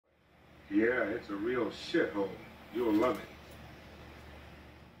Yeah, it's a real shithole. You'll love it.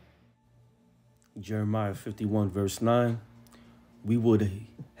 Jeremiah 51 verse 9. We would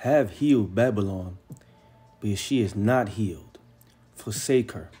have healed Babylon, but she is not healed.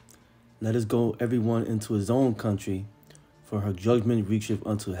 Forsake her. Let us go everyone into his own country, for her judgment reacheth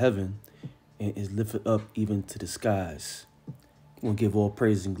unto heaven, and is lifted up even to the skies. We'll give all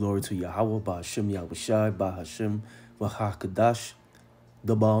praise and glory to Yahweh, by Hashem Yahushai, by Hashem V'Hakadash.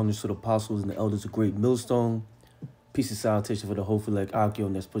 Double honors to the apostles and the elders of Great Millstone. Peace and salutation for the hopeful like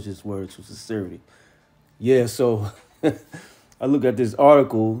Akion that's pushes his words with sincerity. Yeah, so I look at this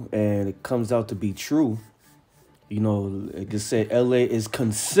article and it comes out to be true. You know, it just said LA is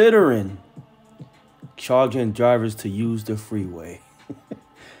considering charging drivers to use the freeway.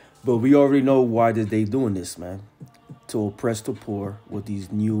 But we already know why they doing this, man. To oppress the poor with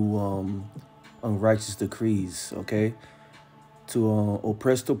these new unrighteous decrees, okay? To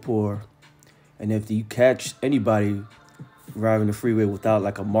oppress the poor. And if you catch anybody driving the freeway without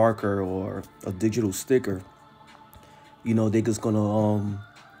like a marker or a digital sticker, you know, they just gonna,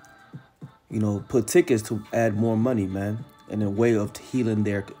 you know, put tickets to add more money, man. In a way of healing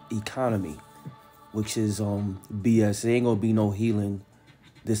their economy, which is BS. There ain't gonna be no healing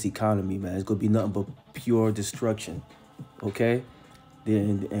this economy, man. It's gonna be nothing but pure destruction, okay?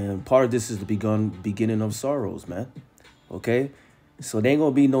 And part of this is the beginning of sorrows, man, okay? So there ain't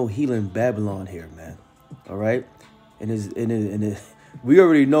gonna be no healing Babylon here, man. All right, and we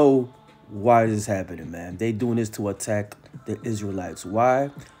already know why this is happening, man. They doing this to attack the Israelites. Why?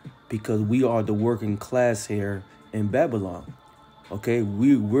 Because we are the working class here in Babylon. Okay,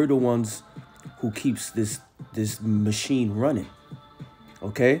 we're the ones who keeps this machine running.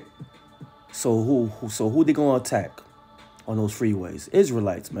 Okay, so who they gonna attack on those freeways?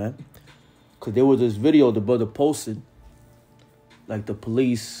 Israelites, man. Cause there was this video the brother posted. Like the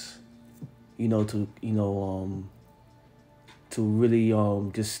police, you know, to really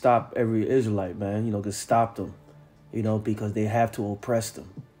just stop every Israelite, man. You know, just stop them, you know, because they have to oppress them.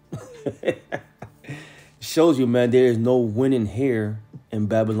 It shows you, man, there is no winning here in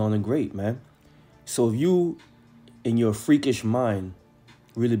Babylon the Great, man. So if you, in your freakish mind,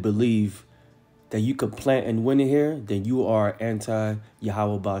 really believe that you could plant and win it here, then you are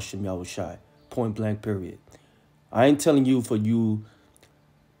anti-Yahweh Ba'ashem Yahushai. Point blank, period. I ain't telling you for you,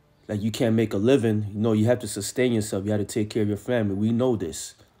 like you can't make a living. You know, you have to sustain yourself. You have to take care of your family. We know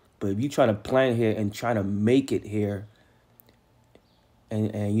this. But if you try to plant here and try to make it here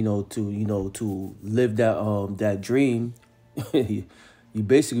and to live that dream, you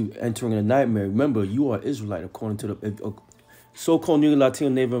basically entering a nightmare. Remember, you are Israelite according to the so-called New Latino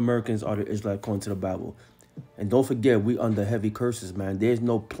Native Americans are the Israelite according to the Bible. And don't forget, we under heavy curses, man. There's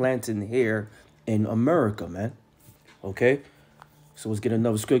no planting here in America, man. Okay, so let's get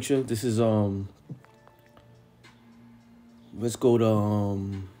another scripture. This is let's go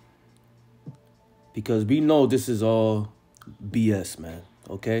to because we know this is all BS, man.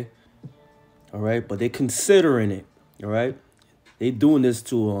 Okay, all right, but they considering it. All right, they doing this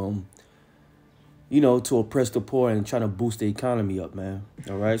to to oppress the poor and trying to boost the economy up, man.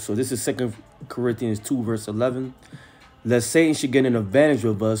 All right, so this is 2 Corinthians 2 verse 11. Lest Satan should get an advantage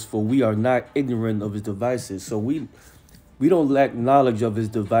of us, for we are not ignorant of his devices. So we don't lack knowledge of his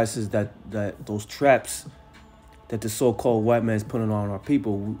devices, that those traps that the so-called white man's putting on our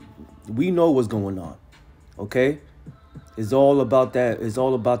people. We know what's going on. Okay? It's all about that. It's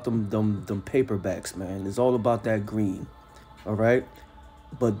all about them paperbacks, man. It's all about that green. All right?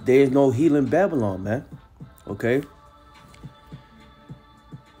 But there's no healing Babylon, man. Okay?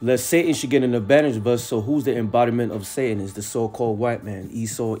 Lest Satan should get an advantage of us. So who's the embodiment of Satan? Is the so-called white man,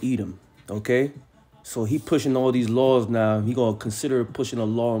 Esau, Edom. Okay? So he pushing all these laws now. He going to consider pushing a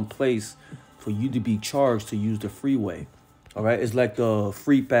law in place for you to be charged to use the freeway. All right? It's like the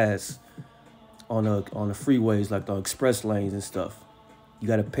free pass on the freeways, like the express lanes and stuff. You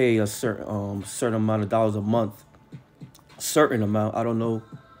got to pay a certain amount of dollars a month. Certain amount. I don't know.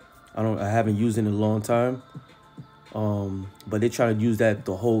 I haven't used it in a long time. But they try to use that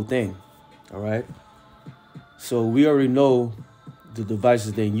the whole thing. All right. So we already know the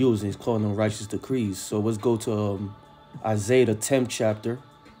devices they use, and it's called unrighteous decrees. So let's go to Isaiah the 10th chapter.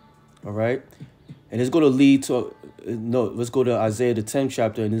 All right. And it's going to lead to let's go to Isaiah the 10th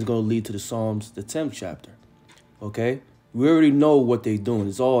chapter, and it's going to lead to the Psalms the 10th chapter. Okay. We already know what they're doing.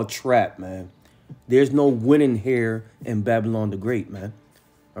 It's all a trap, man. There's no winning here in Babylon the Great, man.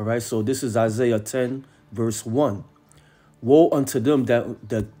 All right. So this is Isaiah 10 verse 1. Woe unto them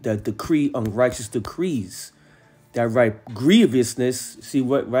that decree unrighteous decrees, that write grievousness. See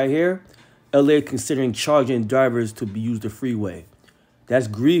what right here? LA considering charging drivers to use the freeway. That's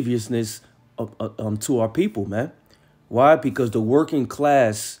grievousness to our people, man. Why? Because the working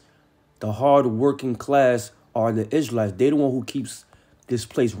class, the hard working class are the Israelites. They're the one who keeps this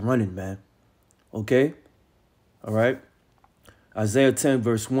place running, man. Okay? All right? Isaiah 10,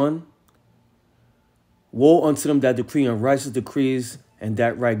 verse 1. Woe unto them that decree unrighteous decrees, and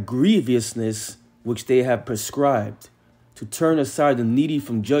that write grievousness which they have prescribed, to turn aside the needy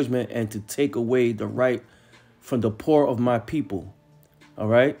from judgment, and to take away the right from the poor of my people. All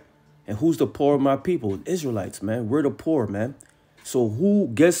right? And who's the poor of my people? Israelites, man. We're the poor, man. So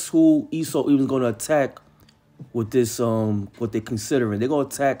guess who Esau even going to attack with this, what they're considering? They're going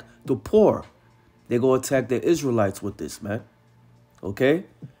to attack the poor. They're going to attack the Israelites with this, man. Okay?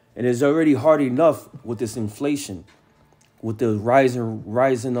 And it's already hard enough with this inflation, with the rising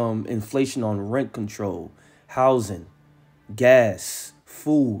inflation on rent control, housing, gas,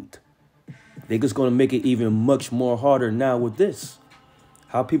 food. They're just going to make it even much more harder now with this.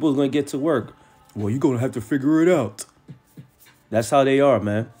 How people are going to get to work? Well, you're going to have to figure it out. That's how they are,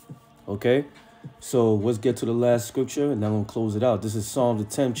 man. Okay? So let's get to the last scripture, and then I'm going to close it out. This is Psalm the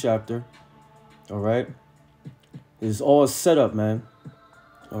 10th chapter. All right? It's all set up, man.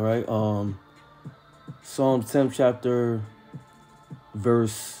 All right? Psalm 10th chapter,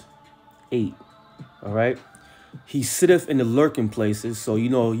 verse 8. All right? He sitteth in the lurking places. So, you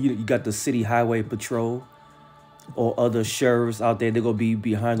know, you got the city highway patrol or other sheriffs out there. They're going to be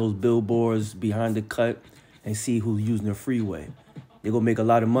behind those billboards, behind the cut, and see who's using the freeway. They're going to make a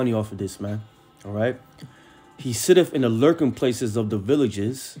lot of money off of this, man. All right? He sitteth in the lurking places of the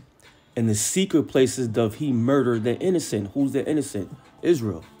villages. In the secret places doth he murder the innocent. Who's the innocent?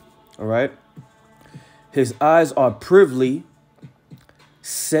 Israel. All right? His eyes are privily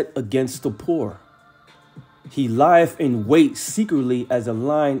set against the poor. He lieth in wait secretly as a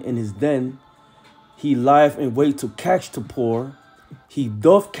lion in his den. He lieth in wait to catch the poor. He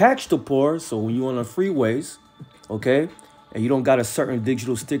doth catch the poor. So when you're on the freeways, okay, and you don't got a certain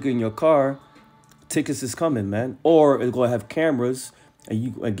digital sticker in your car, tickets is coming, man. Or it's going to have cameras,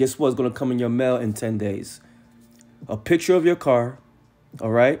 and guess what's going to come in your mail in 10 days? A picture of your car,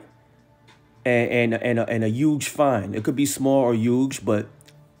 all right, and a huge fine. It could be small or huge, but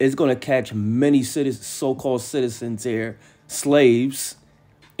it's going to catch many so-called citizens here, slaves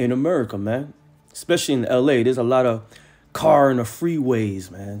in America, man. Especially in LA, there's a lot of car in the freeways,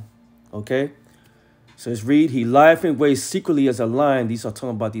 man. Okay? So let's read. He lieth in wait secretly as a lion. These are talking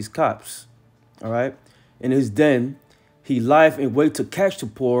about these cops. All right? In his den, he lieth in wait to catch the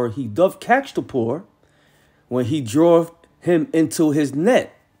poor. He doth catch the poor when he draweth him into his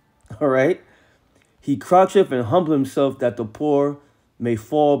net. All right? He croucheth and humble himself that the poor may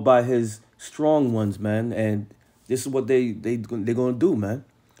fall by his strong ones, man. And this is what they're going to do, man.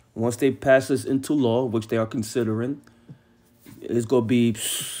 Once they pass this into law, which they are considering, it's going to be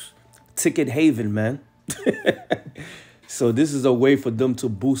ticket haven, man. So this is a way for them to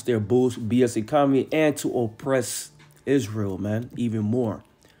boost their BS economy and to oppress Israel, man, even more.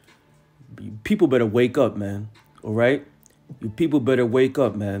 People better wake up, man. All right? You people better wake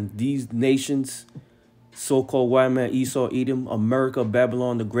up, man. These nations, so-called white man, Esau, Edom, America,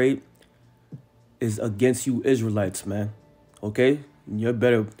 Babylon the Great, is against you Israelites, man. Okay? You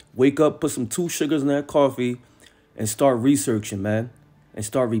better wake up, put some 2 sugars in that coffee, and start researching, man. And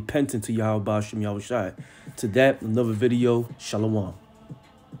start repenting to Yahweh Ba'ashem Yahushai. To that, another video. Shalom.